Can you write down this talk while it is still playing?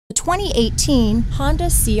2018 Honda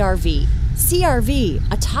CRV.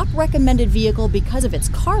 CRV, a top recommended vehicle because of its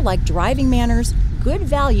car-like driving manners, good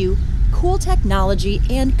value, cool technology,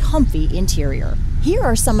 and comfy interior. Here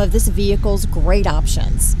are some of this vehicle's great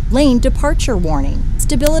options: lane departure warning,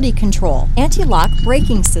 stability control, anti-lock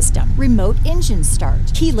braking system, remote engine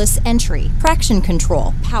start, keyless entry, traction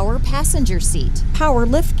control, power passenger seat, power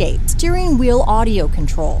liftgate, steering wheel audio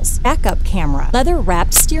controls, backup camera,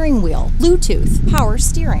 leather-wrapped steering wheel, Bluetooth, power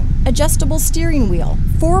steering, adjustable steering wheel,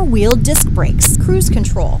 four-wheel disc brakes, cruise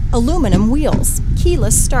control, aluminum wheels,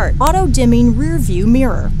 keyless start, auto-dimming rear view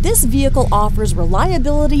mirror. This vehicle offers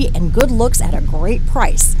reliability and good looks at a great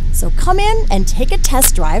price. So come in and take a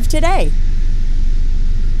test drive today.